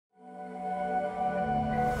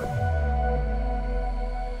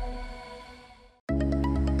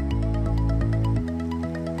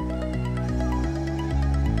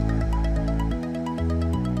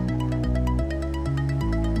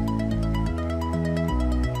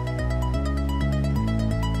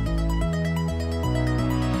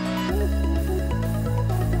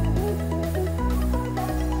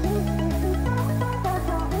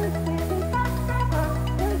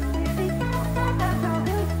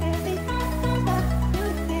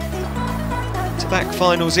back-to-back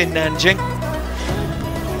finals in Nanjing.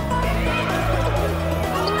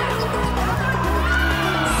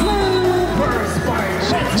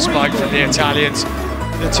 Spike from the Italians.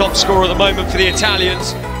 The top scorer at the moment for the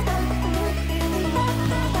Italians.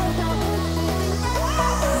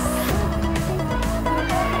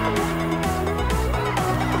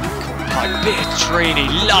 Pietrini,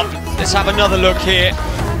 lovely. Let's have another look here.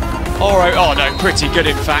 All right, oh no, pretty good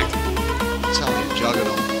in fact. Italian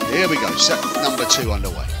juggernaut. Here we go, set number 2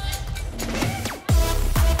 underway.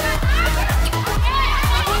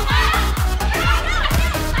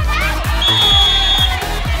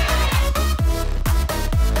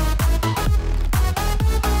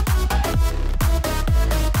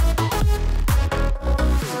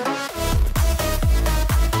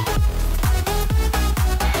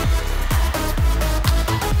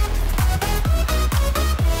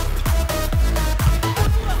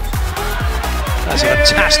 That's a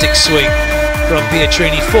fantastic swing from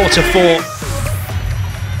Pietrini, 4-4.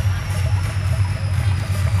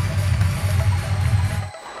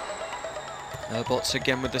 Bots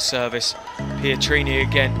again with the service. Pietrini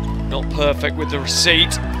again, not perfect with the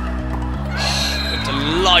receipt. But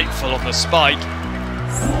delightful on the spike.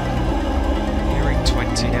 Nearing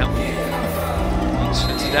 20 now. Points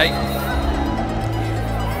for today.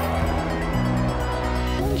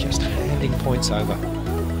 Just handing points over.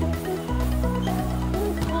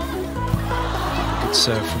 Good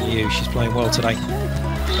serve from you. She's playing well today.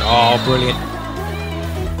 Oh, brilliant.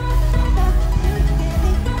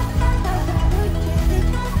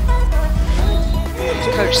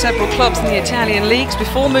 Coached several clubs in the Italian leagues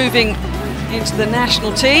before moving into the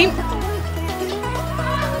national team.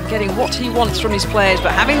 Getting what he wants from his players,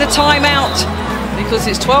 but having the time out because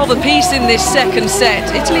it's 12 apiece in this second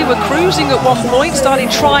set. Italy were cruising at one point, starting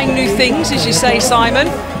trying new things, as you say, Simon.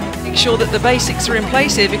 Make sure that the basics are in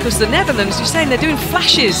place here, because the Netherlands, you're saying they're doing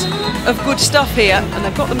flashes of good stuff here, and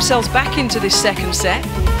they've got themselves back into this second set.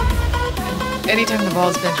 Anytime the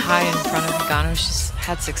ball's been high in front of Nagano, she's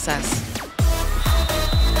had success.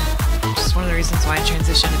 Which is one of the reasons why in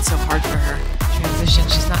transition it's so hard for her. Transition,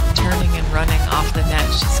 she's not turning and running off the net,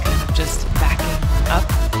 she's kind of just backing up.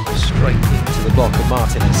 Straight into the block of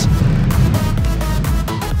Martinez.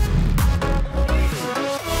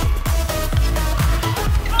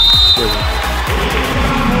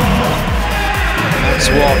 That's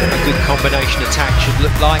what a good combination attack should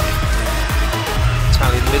look like.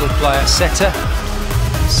 Italian middle player, Setter.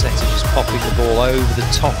 Setter just popping the ball over the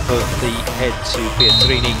top of the head to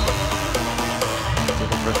Pietrini.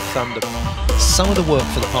 Deliver a thunder. Some of the work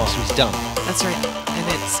for the passer is done. That's right, and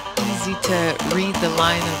it's easy to read the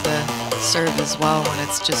line of the serve as well when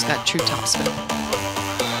it's just got true topspin.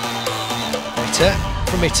 Better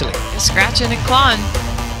from Italy. Scratching and clawing.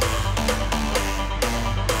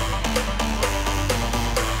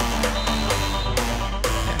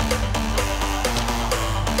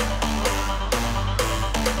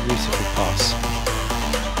 Beautiful pass.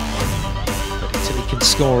 But Italy can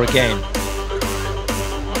score again.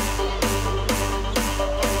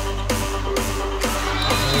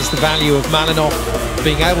 There's the value of Malinov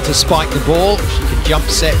being able to spike the ball. She can jump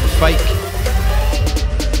set, fake.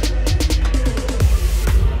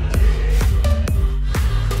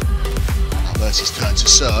 Alberto's turn to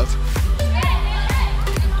serve.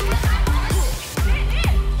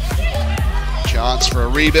 Chance for a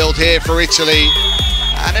rebuild here for Italy.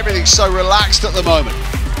 And everything's so relaxed at the moment.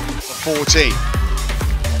 For 14.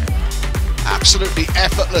 Absolutely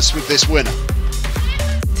effortless with this winner.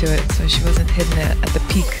 To it, so she wasn't hitting it at the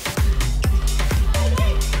peak.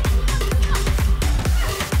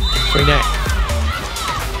 Free net.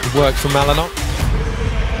 Good work from Malinov.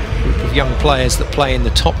 Group of young players that play in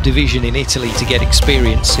the top division in Italy to get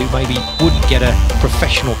experience, who maybe wouldn't get a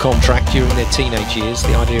professional contract during their teenage years.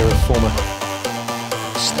 The idea of former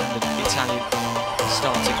standard Italian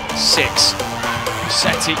starting 6.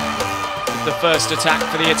 Setti with the first attack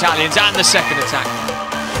for the Italians and the second attack.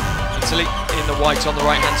 Italy in the white on the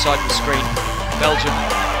right hand side of the screen. Belgium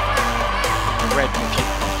in the red, looking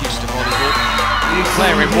used to volleyball.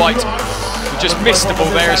 Player in white who just missed the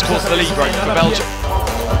ball there has caused the lead break for Belgium.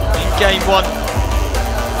 In game 1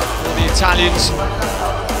 for the Italians,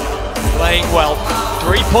 playing well.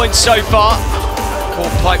 3 points so far.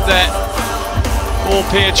 Caught pipe there for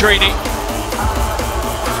Pietrini.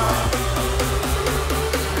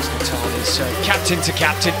 Italians captain to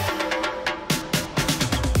captain.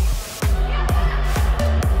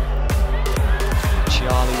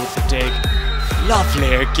 With the dig,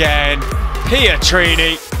 lovely again.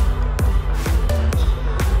 Pietrini,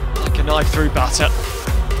 like a knife through butter.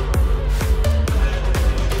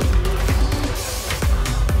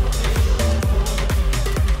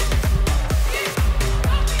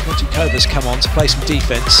 serve has come on to play some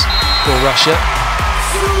defence for Russia.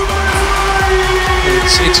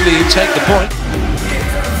 It's Italy who take the point.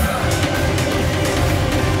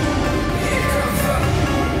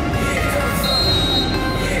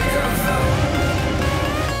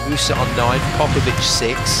 Musa on 9, Popovic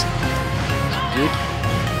 6. Good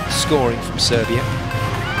scoring from Serbia.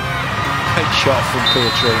 Great shot from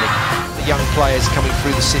Pietrini. The young players coming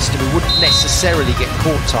through the system who wouldn't necessarily get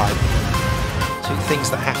court time. Two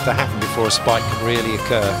things that have to happen before a spike can really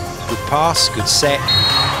occur. Good pass, good set.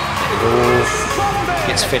 It all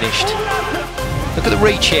gets finished. Look at the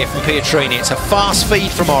reach here from Pietrini. It's a fast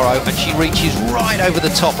feed from Oro, and she reaches right over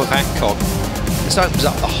the top of Hancock. This opens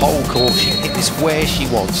up the whole court. She can hit this where she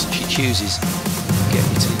wants. She chooses to get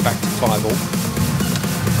Italy back to 5-all.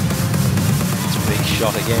 It's a big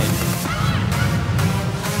shot again.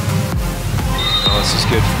 Oh, this is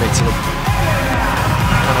good from Italy.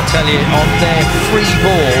 And I tell you, on their free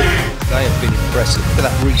ball, they have been impressive. Look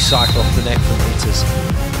at that recycle off the net from hitters.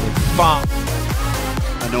 Far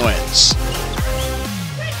annoyance.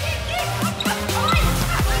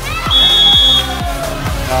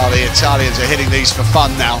 Oh, the Italians are hitting these for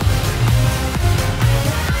fun now.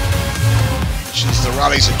 Since the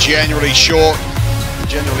rallies are generally short,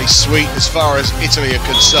 generally sweet as far as Italy are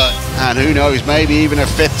concerned. And who knows, maybe even a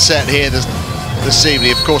fifth set here this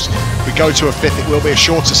evening. Of course, if we go to a fifth, it will be a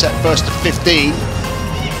shorter set, first to 15.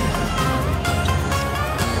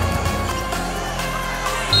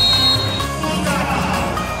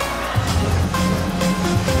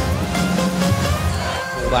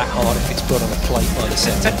 That hard if it's put on a plate by the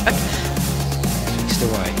centre. Fixed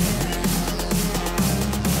away.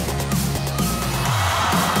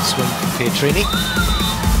 Swing from Pietrini.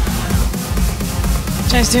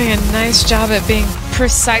 China's doing a nice job at being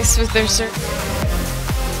precise with their serve.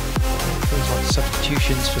 Feels like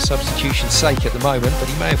substitutions for substitution's sake at the moment, but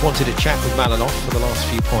he may have wanted a chat with Malinov for the last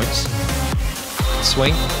few points.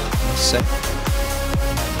 Swing, set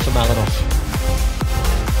for Malinov.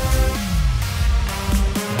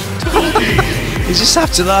 You just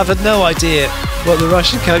have to laugh. I've no idea what the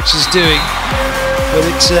Russian coach is doing, but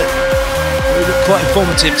it's quite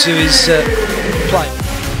informative to his play.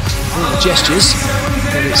 All the gestures,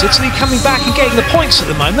 but it's Italy coming back and getting the points at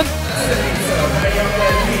the moment.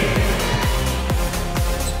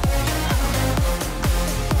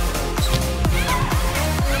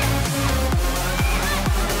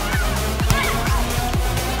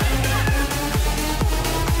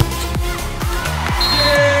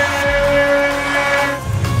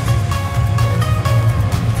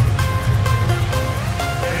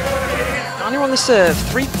 On the serve,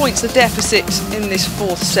 3 points the deficit in this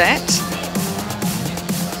fourth set.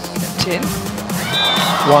 Kept in.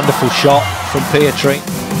 Wonderful shot from Pietrini.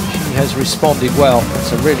 She has responded well.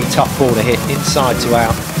 It's a really tough ball to hit, inside to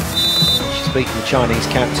out. She's beaten the Chinese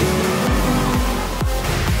captain.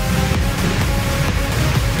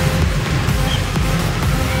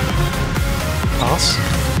 Pass.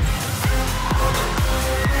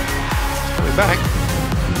 Coming back.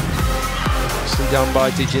 Done by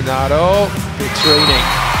Di Gennaro. Pietrini.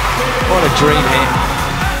 What a dream hit.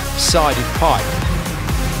 Sided pipe.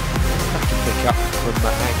 That can pick up from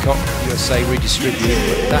Hancock. USA redistributed,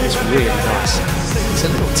 but that's really nice. It's a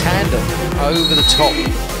little tandem over the top.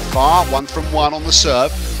 Far, 1-from-1 on the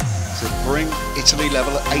serve to bring Italy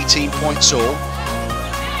level at 18 points all.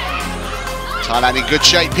 Thailand in good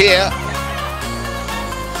shape here.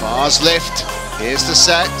 Far's lift. Here's the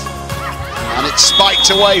set. And it's spiked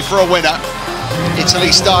away for a winner.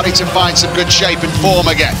 Italy starting to find some good shape and form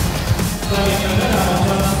again.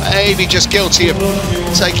 Maybe just guilty of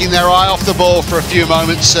taking their eye off the ball for a few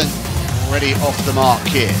moments and already off the mark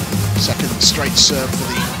here. Second straight serve for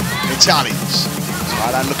the Italians.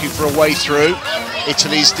 Thailand looking for a way through.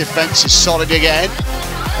 Italy's defence is solid again.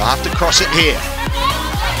 They'll have to cross it here.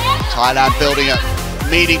 Thailand building a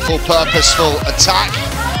meaningful, purposeful attack.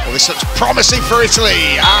 Well, this looks promising for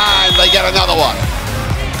Italy, and they get another one.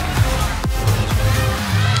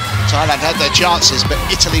 Thailand had their chances, but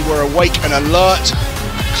Italy were awake and alert,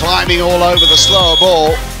 climbing all over the slower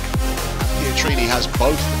ball. Pietrini has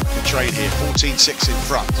both to train here, 14-6 in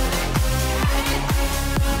front.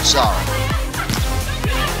 Sara.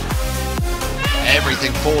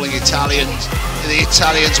 Everything falling the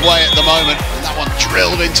Italians' way at the moment, and that one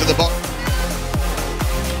drilled into the bottom.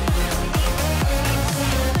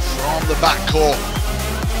 From the backcourt,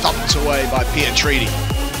 thumped away by Pietrini,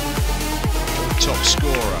 top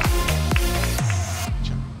scorer.